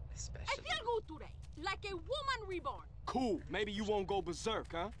 I feel good today. Like a woman reborn. Cool. Maybe you won't go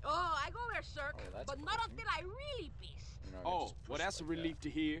berserk, huh? Oh, I go berserk, but not until I really piss. Oh, well, that's a relief to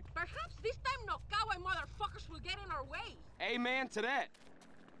hear. Perhaps this time no cowboy motherfuckers will get in our way. Amen to that.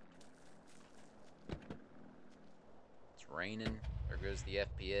 It's raining. There goes the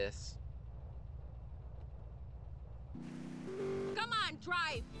FPS. Come on,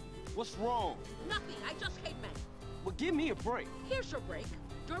 drive. What's wrong? Nothing. I just hate men. Well, give me a break. Here's your break.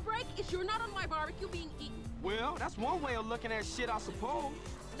 Your break is you're not on my barbecue being eaten. Well, that's one way of looking at shit, I suppose.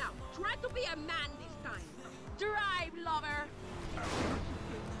 Now, try to be a man this time. Drive, lover.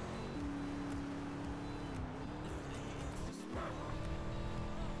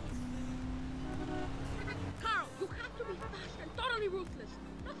 Carl, you have to be fast and totally ruthless.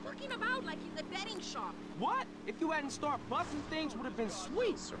 Not fucking about like in the betting shop. What? If you hadn't started busting things, would have been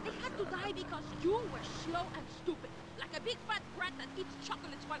sweet. They had to die because you were slow and stupid. Like a big fat brat that eats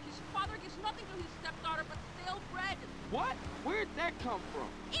chocolates while his father gives nothing to his stepdaughter but stale bread. What? Where'd that come from?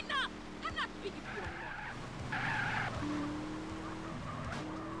 Enough! I'm not speaking to you anymore.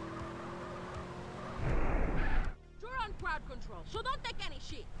 You're on crowd control, so don't take any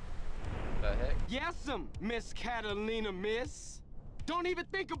shit. The heck? Yes'm, Miss Catalina, miss. Don't even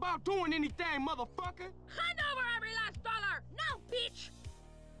think about doing anything, motherfucker. Hand over every last dollar! Now, bitch!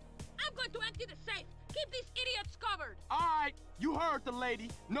 I'm going to empty the safe. Keep these idiots covered. All right, you heard the lady.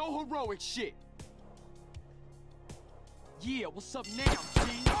 No heroic shit. Yeah, what's up now,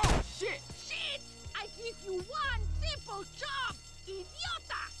 G? Oh, shit! Shit! I give you one simple job,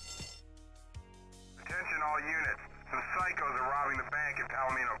 idiota! Attention all units. Some psychos are robbing the bank at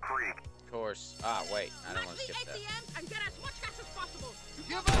Palomino Creek. Of course. Ah, wait. I don't want to Smash skip the that. ATMs and get as much cash as possible.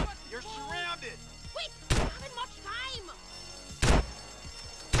 Give up! You're surrounded! Wait! We haven't much time!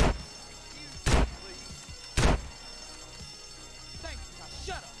 Thanks, now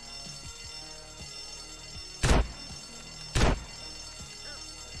shut up.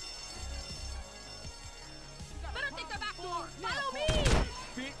 Better take the back door! Follow me!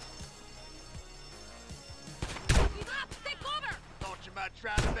 Bitch. Enough! Take cover! Thought you might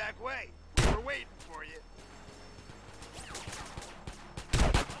try the back way. We were waiting for you.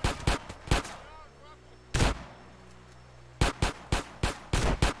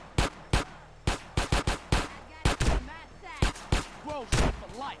 Bro, shit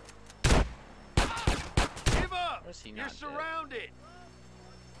for life. Give up! Was he You're not dead? surrounded!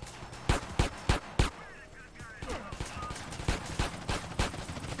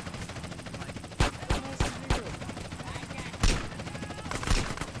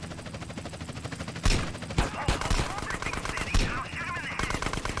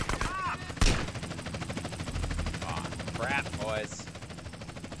 Oh, crap, boys.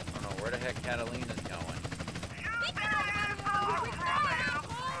 I don't know where the heck Catalina's going.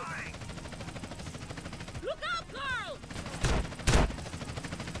 Look out, Carl!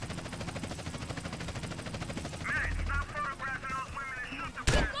 Man, stop photographing those women and shoot the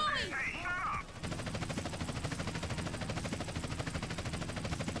Keep bad going! man. Hey, shut up!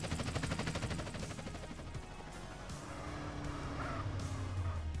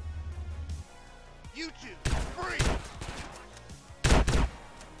 YouTube, free!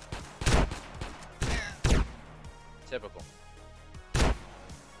 Typical.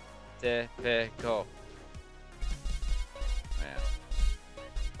 Typical. Man.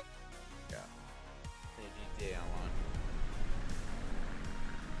 Yeah. GTA Online.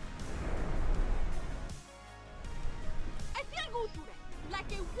 I feel good today,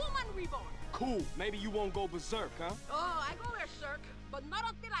 like a woman reborn. Cool. Maybe you won't go berserk, huh? Oh, I go berserk, but not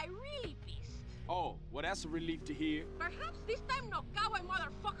until I really pissed. Oh, well, that's a relief to hear. Perhaps this time no cowboy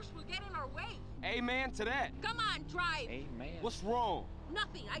motherfuckers will get in our way. Amen to that. Come on, drive. Amen. What's wrong?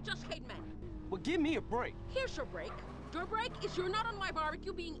 Nothing, I just hate men. Well, give me a break. Here's your break. Your break is you're not on my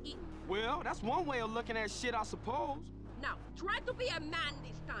barbecue being eaten. Well, that's one way of looking at shit, I suppose. Now, try to be a man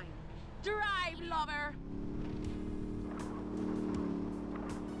this time. Drive, lover.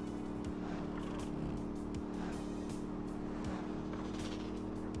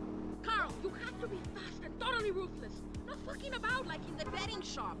 Carl, you have to be fast and totally ruthless. Not fucking about like in the betting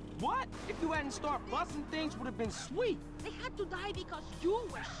shop. What? If you hadn't started busting things, would have been sweet. They had to die because you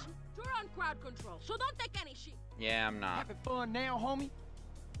were shit. You're on crowd control, so don't take any shit. Yeah, I'm not. Having fun now, homie?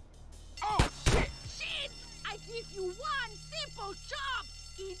 Oh, shit! Shit! I give you one simple job,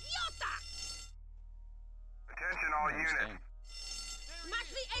 idiota! Attention all units. Smash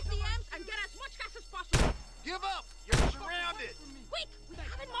the ATMs and get as much cash as possible. Give up! You're surrounded! Quick! We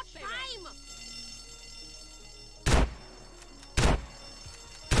haven't much time!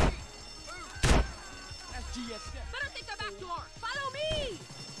 That's GSF. Better take the back door. Follow me!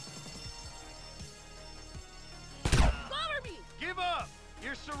 Cover me! Give up!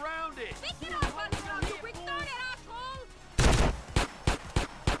 You're surrounded! Pick it up, Andreas, you retarded asshole!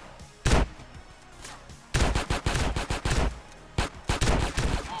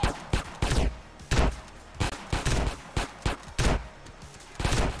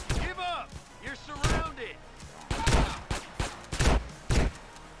 Give up! You're surrounded!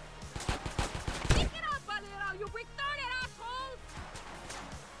 Pick it up, Valero, you retarded asshole!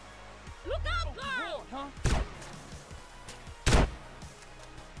 Look out, girl! Huh?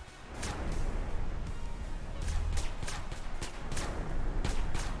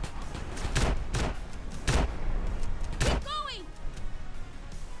 Keep going!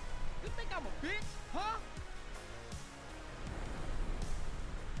 You think I'm a bitch, huh?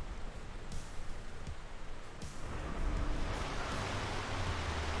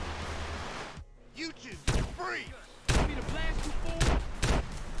 YouTube, free! Want me to blast you, fool?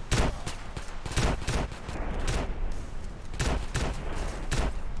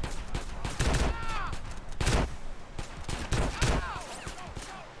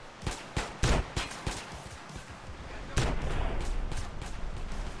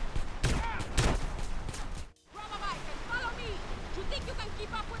 Grab a bike and follow me! You think you can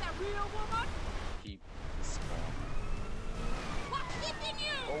keep up with a real woman? Keep the spawn. What's keeping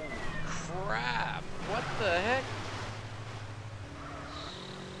you? Oh, crap. What the heck?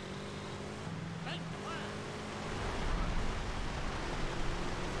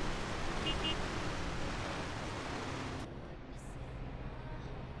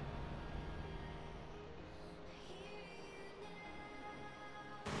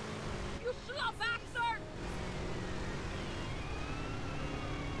 You slow bastard!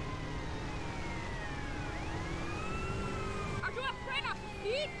 Are you afraid of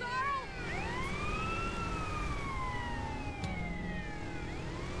speed, girl?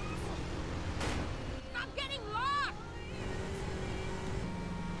 Stop getting lost!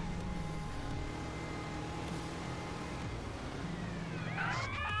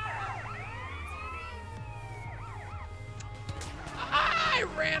 I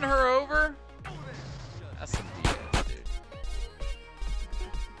ran her over. That's some BS, dude.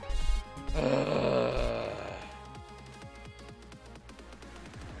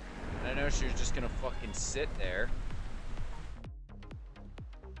 I know she was just gonna fucking sit there.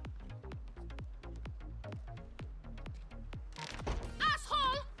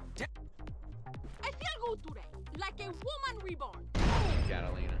 Asshole! I feel good today, like a woman reborn.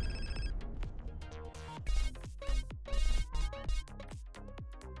 Catalina.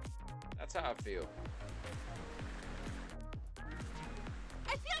 That's how I feel.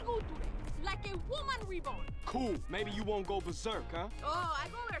 I feel good today, like a woman reborn. Cool. Maybe you won't go berserk, huh? Oh, I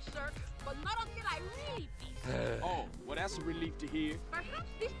go berserk, but not until I really pissed. Oh, well, that's a relief to hear. Perhaps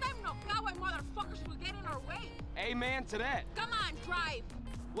this time no cowboy motherfuckers will get in our way. Amen to that. Come on, drive.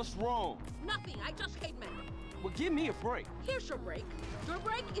 What's wrong? Nothing, I just hate men. Well, give me a break. Here's your break. Your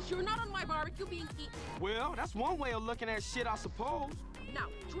break is you're not on my barbecue being eaten. Well, that's one way of looking at shit, I suppose. Now,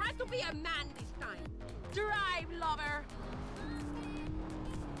 try to be a man this time. Drive, lover.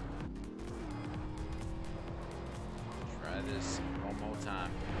 try this one more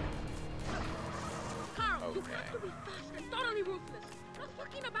time. Carl, you Okay. have to be fast and totally ruthless. Not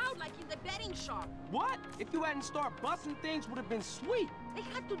fucking about like in the betting shop. What? If you hadn't started busting things, would have been sweet. They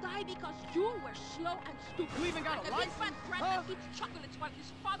had to die because you were slow and stupid. You even got like a big fat license, brat huh? that eats chocolates while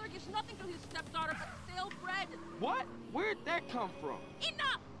his father gives nothing to his stepdaughter but stale bread. What? Where'd that come from?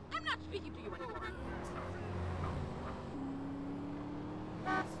 Enough! I'm not speaking to you anymore.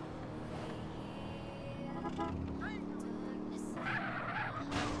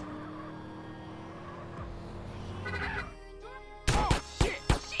 Oh, shit!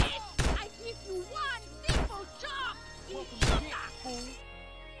 Shit! I give you one simple job! Idiota! Fool.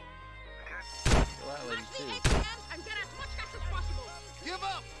 Kill that lady Smash the too. ATMs and get as much cash as possible. Give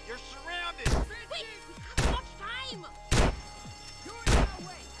up! You're surrounded! Wait! We have much time! You're in my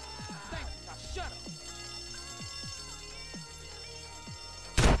way. Thank you. Now shut up.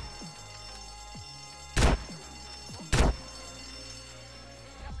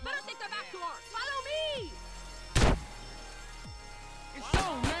 Better take the back door! Follow me! It's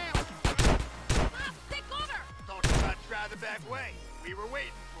on now. Stop! Take cover! Thought you might try the back way. We were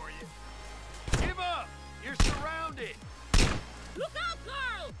waiting for you. Give up! You're surrounded! Look out,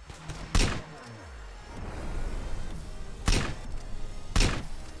 girl!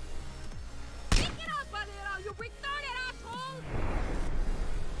 Pick it up a little, you retarded asshole!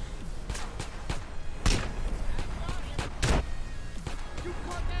 You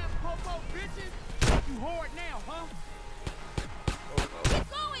punk-ass popo bitches. You whore it now, huh? Keep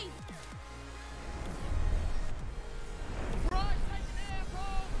going! Right, like an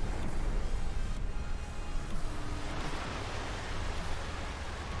asshole.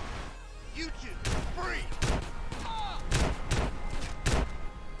 You two, free!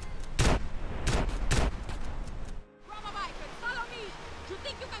 Grab a bike and follow me! You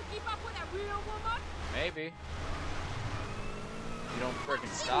think you can keep up with a real woman? Maybe. You don't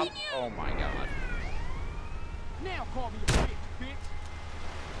freaking stop. Oh my god. Now call me a bitch, bitch.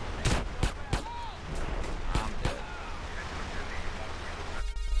 I'm dead.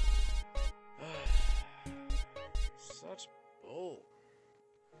 Such bull.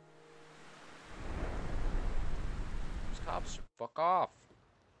 These cops should fuck off.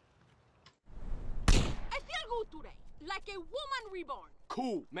 I feel good today, like a woman reborn.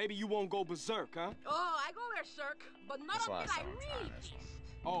 Cool. Maybe you won't go berserk, huh? Oh, I go berserk, but not That's the until last I'm time I'm really trying this. pissed.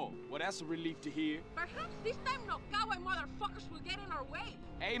 Oh, well, that's a relief to hear. Perhaps this time no cowboy motherfuckers will get in our way.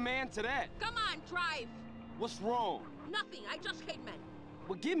 Amen to that. Come on, drive. What's wrong? Nothing, I just hate men.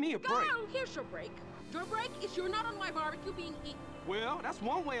 Well, give me a break. Carl, here's your break. Your break is you're not on my barbecue being eaten. Well, that's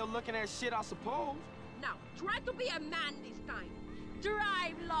one way of looking at shit, I suppose. Now, try to be a man this time.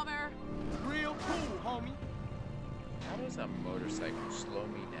 Drive, lover. Real cool, homie. How does a motorcycle slow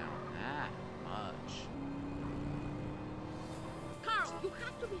me down that much? Carl, you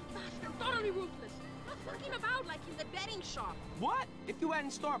have to be fast and totally ruthless. Not fucking about like in the betting shop. What? If you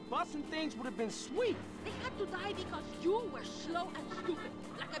hadn't started busting things, would have been sweet. They had to die because you were slow and stupid.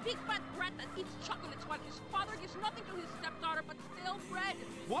 Like a big fat brat that eats chocolates while his father gives nothing to his stepdaughter but stale bread.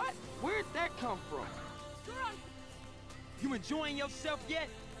 What? Where'd that come from? You're on... You enjoying yourself yet?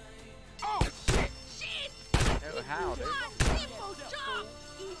 Oh, shit! Shit! Oh, how, dude? One simple job!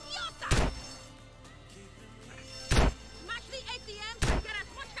 Idiota! Smash the ATMs and get as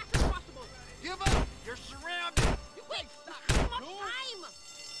much cash as possible. Give up! You're surrounded! You wait! How much time?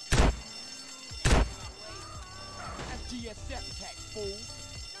 That's GSF attack, fool.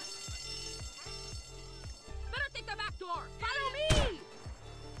 Better take the back door. Follow me!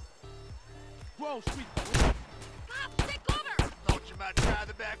 Grove Street. Cops, take cover! Thought you might try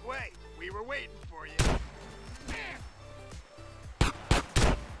the back way. We were waiting for you.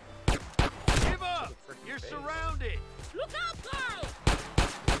 Give up! You're surrounded! Look out, girl!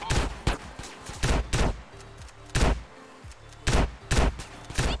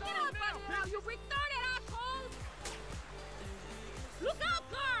 Pick it up, now, you retarded asshole! Look out,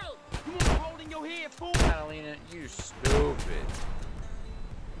 girl! You want to hold in your head, fool? Catalina, you stupid.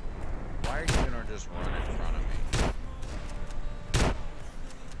 Why are you gonna just run in front of me?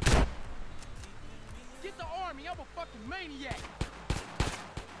 Get the army, I'm a fucking maniac.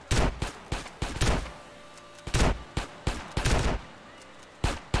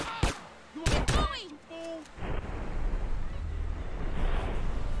 You Keep going! you fool?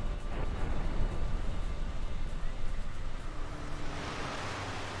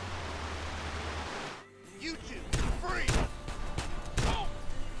 You two, free!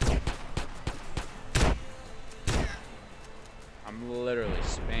 I'm literally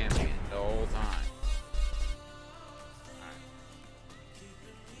spamming it the whole time.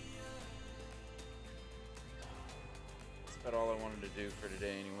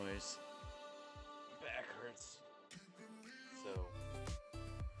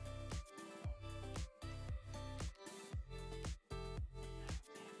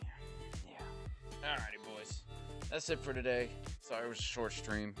 that's it for today. Sorry it was a short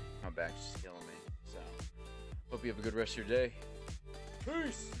stream. My back's just killing me. So, hope you have a good rest of your day.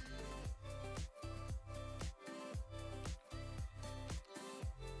 Peace!